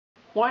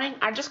Morning.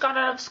 I just got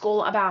out of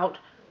school about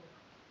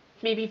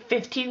maybe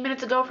 15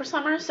 minutes ago for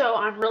summer, so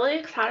I'm really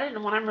excited,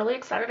 and when I'm really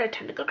excited I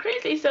tend to go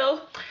crazy,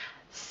 so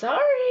sorry.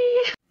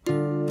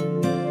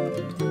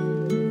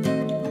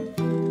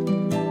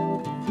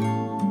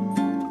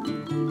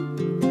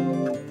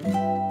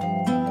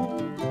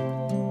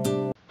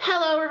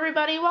 Hello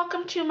everybody,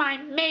 welcome to my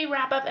May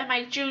wrap-up and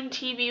my June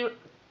to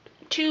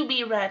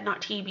be read,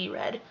 not TB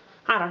read,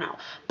 I don't know.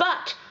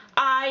 But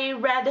I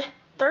read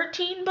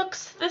 13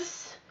 books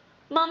this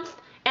month,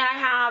 and I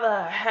have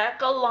a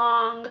heck of a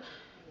long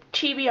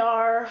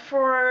TBR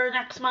for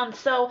next month,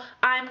 so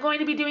I'm going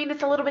to be doing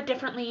this a little bit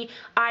differently.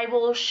 I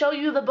will show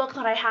you the book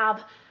that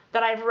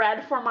I've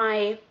read for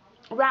my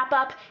wrap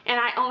up, and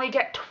I only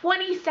get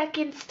 20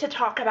 seconds to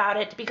talk about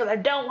it because I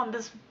don't want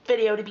this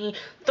video to be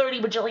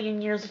 30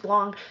 bajillion years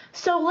long.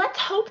 So let's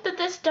hope that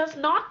this does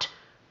not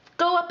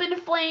go up in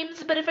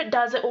flames, but if it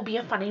does, it will be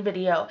a funny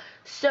video.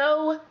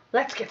 So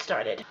let's get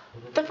started.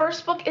 The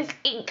first book is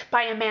Ink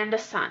by Amanda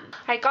Sun.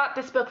 I got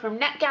this book from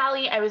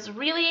NetGalley. I was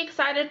really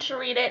excited to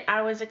read it.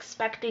 I was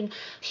expecting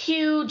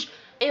huge,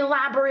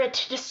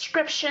 elaborate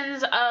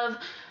descriptions of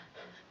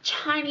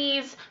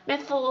Chinese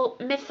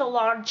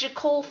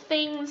mythological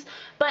things,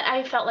 but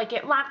I felt like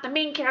it lacked. The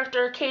main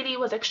character, Katie,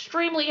 was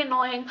extremely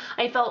annoying.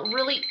 I felt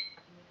really...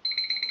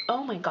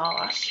 Oh my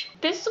gosh.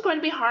 This is going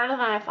to be harder than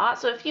I thought,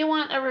 so if you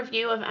want a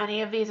review of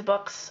any of these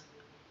books,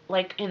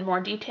 like, in more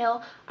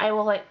detail, I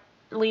will,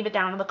 leave it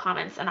down in the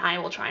comments, and I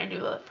will try and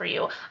do it for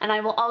you. And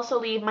I will also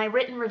leave my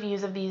written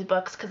reviews of these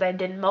books, because I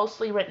did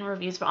mostly written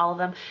reviews for all of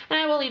them, and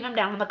I will leave them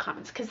down in the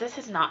comments, because this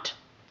is not.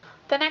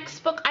 The next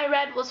book I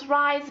read was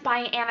Rise by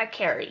Anna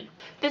Carey.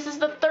 This is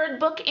the third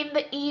book in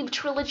the Eve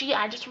trilogy.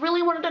 I just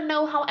really wanted to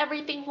know how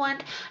everything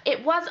went.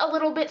 It was a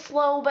little bit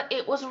slow, but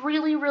it was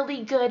really,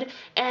 really good,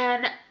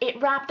 and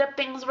it wrapped up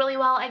things really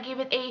well. I gave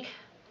it a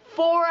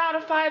 4 out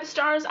of 5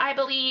 stars, I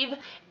believe,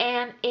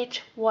 and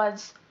it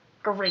was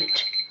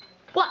great.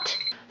 What?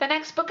 The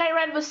next book I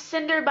read was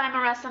Cinder by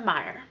Marissa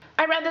Meyer.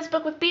 I read this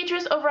book with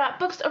Beatrice over at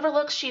Books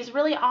Overlooked. She's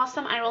really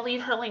awesome. I will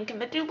leave her link in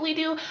the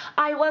doobly-doo.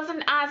 I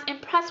wasn't as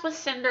impressed with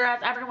Cinder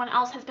as everyone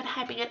else has been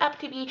hyping it up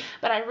to be,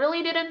 but I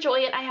really did enjoy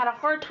it. I had a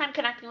hard time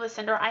connecting with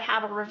Cinder. I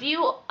have a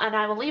review, and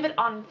I will leave it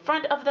on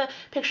front of the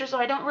picture, so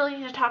I don't really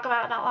need to talk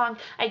about it that long.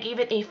 I gave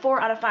it a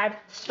 4 out of 5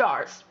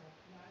 stars.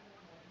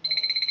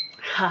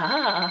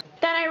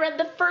 Then I read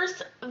the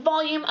first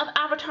volume of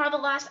Avatar: The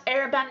Last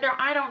Airbender.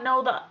 I don't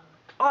know the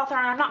author,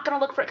 and I'm not going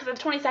to look for it because it's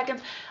 20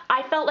 seconds.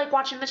 I felt like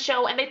watching the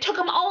show, and they took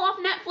them all off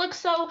Netflix,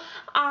 so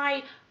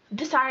I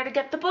decided to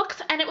get the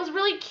books, and it was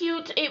really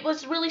cute. It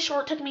was really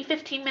short. It took me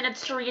 15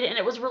 minutes to read it, and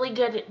it was really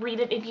good. Read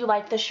it if you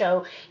like the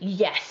show.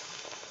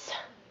 Yes.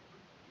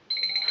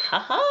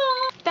 Haha.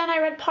 Then I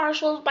read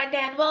Partials by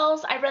Dan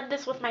Wells. I read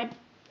this with my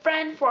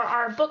friend for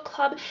our book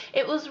club.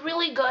 It was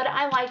really good.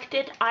 I liked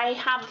it. I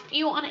have a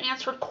few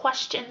unanswered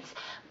questions,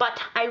 but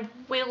I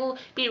will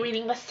be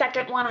reading the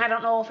second one. I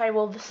don't know if I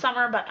will this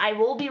summer, but I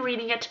will be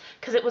reading it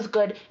because it was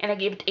good, and I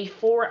gave it a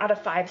 4 out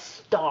of 5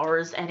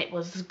 stars, and it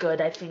was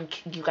good. I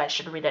think you guys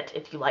should read it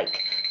if you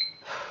like.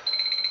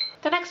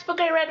 The next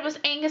book I read was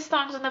Angus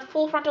Thongs and the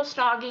Full Frontal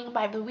Snogging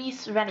by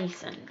Louise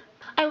Renison.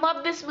 I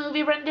love this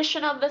movie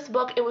rendition of this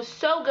book. It was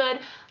so good.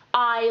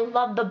 I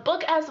love the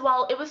book as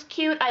well. It was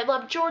cute. I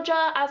love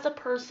Georgia as a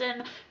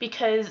person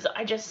because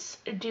I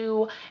just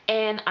do,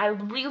 and I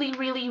really,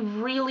 really,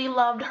 really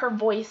loved her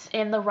voice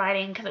in the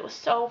writing because it was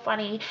so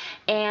funny.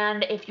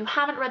 And if you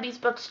haven't read these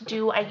books,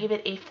 do. I give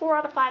it a 4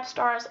 out of 5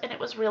 stars, and it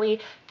was really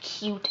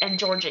cute and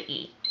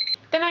Georgia-y.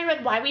 Then I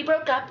read Why We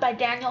Broke Up by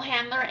Daniel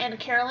Handler and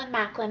Carolyn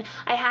Macklin.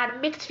 I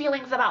had mixed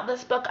feelings about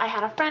this book. I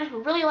had a friend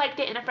who really liked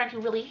it and a friend who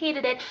really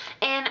hated it,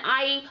 and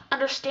I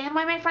understand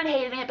why my friend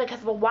hated it because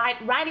the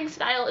writing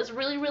style is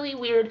really, really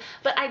weird,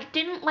 but I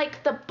didn't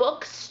like the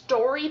book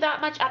story that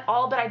much at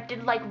all, but I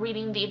did like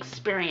reading the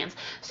experience.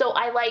 So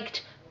I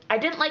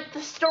didn't like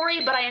the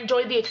story, but I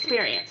enjoyed the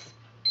experience.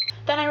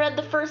 Then I read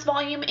the first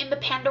volume in the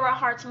Pandora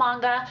Hearts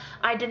manga.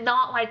 I did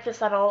not like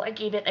this at all. I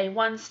gave it a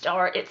 1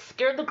 star. It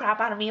scared the crap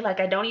out of me. Like,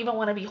 I don't even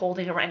want to be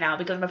holding it right now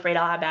because I'm afraid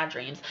I'll have bad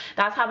dreams.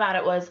 That's how bad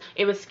it was.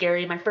 It was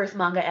scary. My first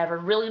manga ever.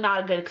 Really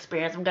not a good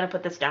experience. I'm going to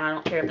put this down. I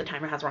don't care if the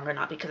timer has rung or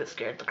not because it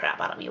scared the crap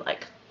out of me.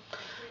 Like,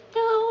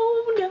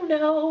 no, no,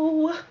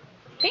 no.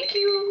 Thank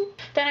you.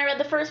 Then I read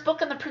the first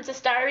book in the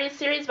Princess Diaries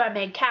series by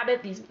Meg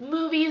Cabot. These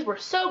movies were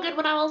so good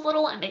when I was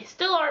little, and they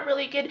still are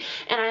really good,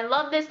 and I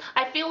love this.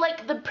 I feel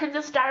like the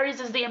Princess Diaries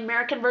is the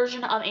American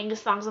version of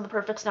Angus Thongs and the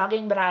Perfect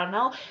Snogging, but I don't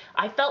know.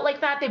 I felt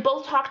like that. They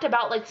both talked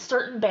about, like,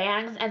 certain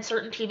bands and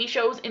certain TV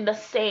shows in the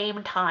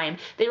same time.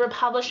 They were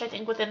published, I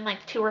think, within,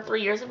 like, 2 or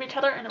 3 years of each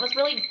other, and it was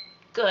really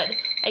good.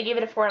 I gave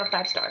it a 4 out of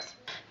 5 stars.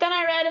 Then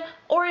I read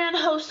Orion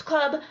Host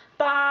Club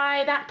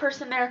by that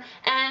person there,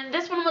 and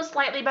this one was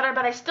slightly better,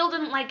 but I still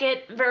didn't like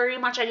it very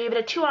much. I gave it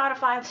a 2 out of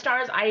 5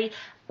 stars. I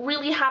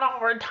really had a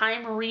hard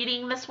time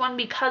reading this one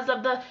because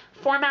of the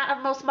format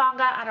of most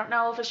manga. I don't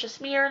know if it's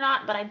just me or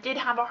not, but I did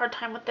have a hard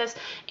time with this,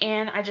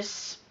 and I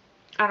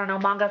don't know,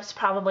 manga is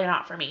probably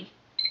not for me.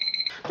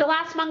 The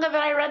last manga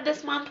that I read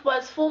this month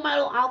was Full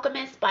Metal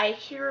Alchemist by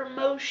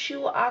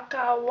Hiromoshu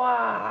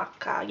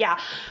Akawaka. Yeah,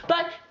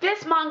 but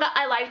this manga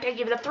I liked. I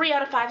gave it a 3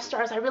 out of 5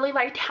 stars. I really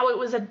liked how it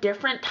was a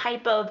different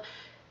type of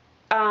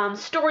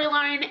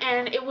storyline,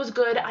 and it was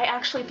good. I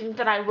actually think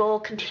that I will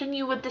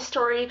continue with this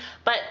story,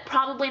 but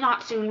probably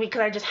not soon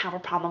because I just have a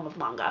problem with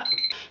manga.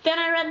 Then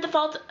I read not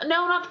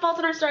The Fault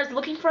in Our Stars,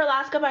 Looking for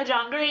Alaska by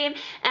John Green,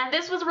 and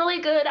this was really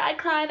good. I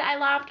cried, I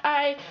laughed,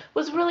 I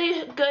was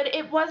really good.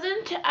 It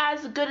wasn't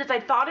as good as I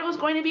thought it was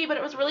going to be, but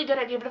it was really good.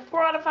 I gave it a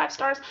 4 out of 5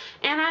 stars,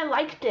 and I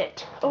liked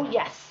it. Oh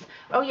yes,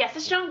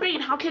 it's John Green.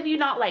 How can you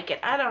not like it?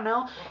 I don't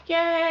know.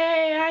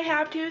 Yay, I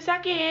have 2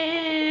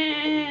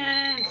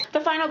 seconds. The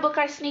final book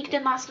I sneaked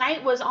in last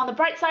night was On the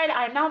Bright Side,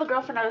 I Am Now the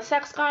Girlfriend of the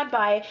Sex God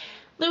by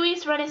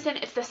Louise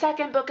Renison. It's the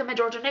second book in the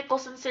Georgia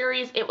Nicholson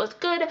series. It was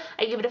good.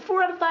 I give it a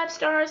 4 out of 5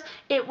 stars.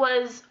 It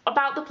was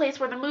about the place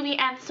where the movie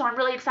ends, so I'm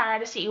really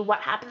excited to see what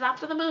happens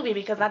after the movie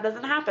because that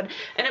doesn't happen.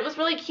 And it was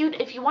really cute.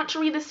 If you want to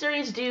read the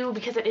series, do,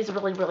 because it is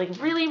really, really,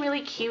 really,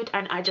 really cute,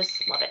 and I just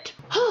love it.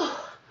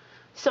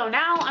 So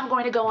now I'm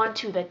going to go on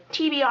to the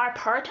TBR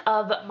part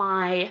of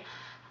my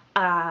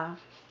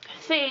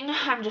thing.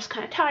 I'm just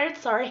kind of tired,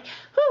 sorry.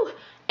 Whew.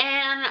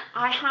 And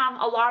I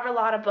have a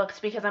lot of books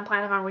because I'm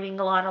planning on reading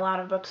a lot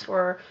of books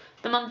for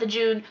the month of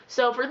June.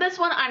 So for this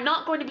one, I'm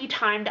not going to be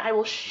timed. I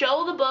will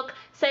show the book,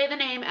 say the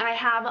name, and I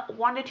have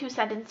 1 to 2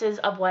 sentences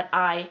of what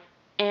I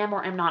am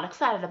or am not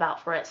excited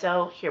about for it.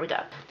 So here we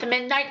go. The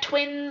Midnight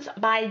Twins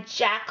by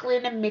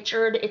Jacqueline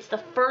Mitchard. It's the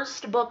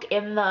first book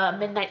in the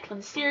Midnight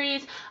Twins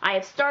series. I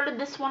have started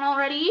this one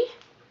already.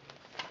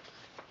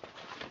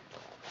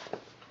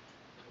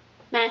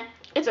 Meh,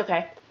 it's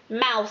okay.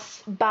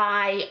 Mouse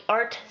by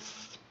Art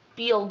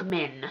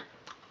Spielgman.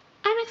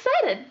 I'm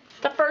excited.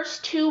 The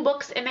first 2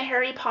 books in the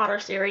Harry Potter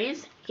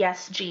series.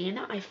 Yes, Jean,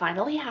 I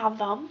finally have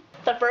them.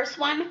 The first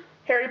one,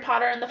 Harry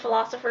Potter and the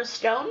Philosopher's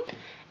Stone,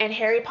 and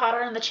Harry Potter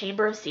and the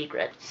Chamber of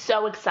Secrets.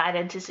 So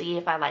excited to see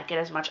if I like it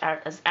as much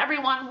as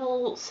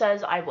everyone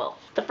says I will.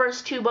 The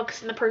first 2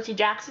 books in the Percy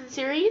Jackson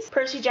series,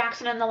 Percy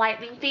Jackson and the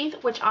Lightning Thief,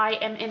 which I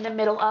am in the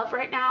middle of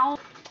right now.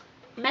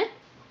 Meh.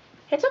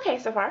 It's okay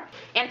so far.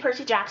 And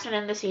Percy Jackson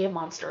and the Sea of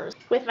Monsters.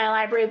 With my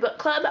library book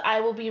club,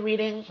 I will be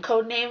reading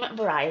Codename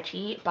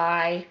Variety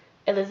by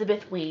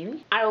Elizabeth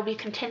Wein. I will be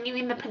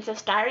continuing the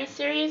Princess Diaries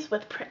series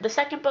with the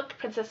second book,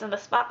 Princess in the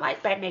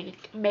Spotlight by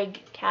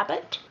Meg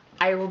Cabot.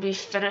 I will be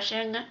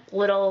finishing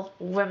Little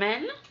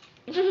Women.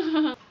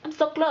 I'm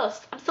so close.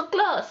 I'm so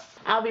close.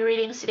 I'll be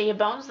reading City of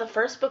Bones, the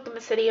first book in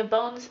the City of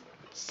Bones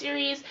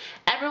series.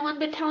 Everyone's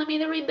been telling me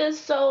to read this,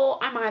 so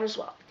I might as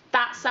well.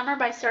 That Summer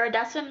by Sarah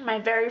Dessen, my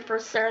very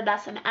first Sarah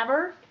Dessen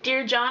ever.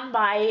 Dear John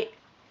by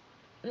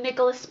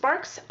Nicholas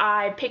Sparks.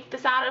 I picked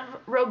this out of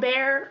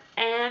Robert,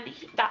 and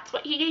that's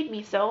what he gave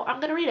me, so I'm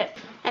gonna read it.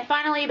 And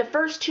finally, the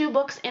first 2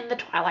 books in the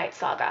Twilight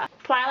Saga.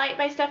 Twilight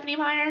by Stephanie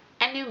Meyer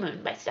and New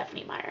Moon by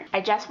Stephanie Meyer.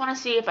 I just want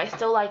to see if I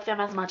still like them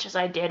as much as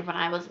I did when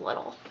I was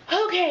little.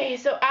 Okay,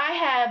 so I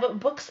have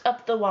books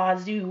up the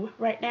wazoo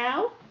right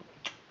now.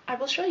 I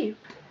will show you.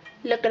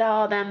 Look at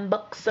all them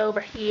books over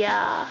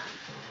here.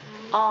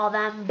 All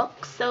them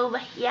books over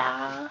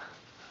here.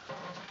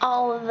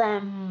 All of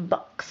them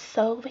books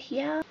over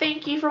here.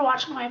 Thank you for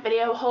watching my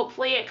video.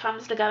 Hopefully it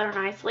comes together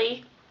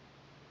nicely.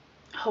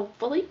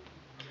 Hopefully.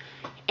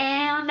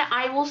 And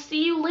I will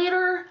see you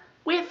later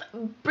with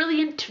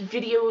brilliant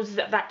videos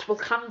that will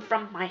come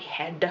from my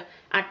head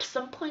at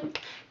some point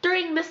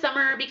during the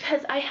summer,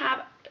 because I have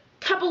a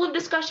couple of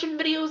discussion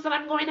videos that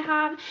I'm going to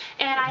have,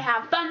 and I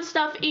have fun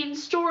stuff in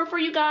store for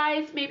you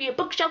guys. Maybe a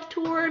bookshelf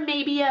tour,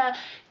 maybe a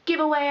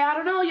giveaway, I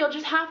don't know. You'll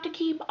just have to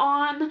keep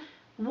on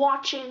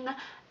watching.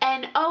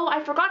 And oh,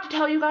 I forgot to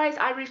tell you guys,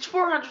 I reached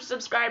 400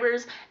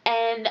 subscribers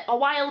and a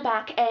while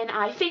back, and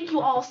I thank you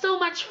all so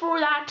much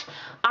for that.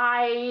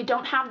 I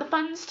don't have the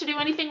funds to do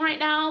anything right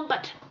now,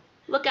 but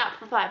look out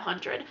for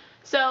 500.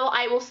 So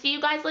I will see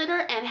you guys later,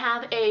 and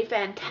have a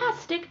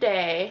fantastic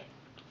day.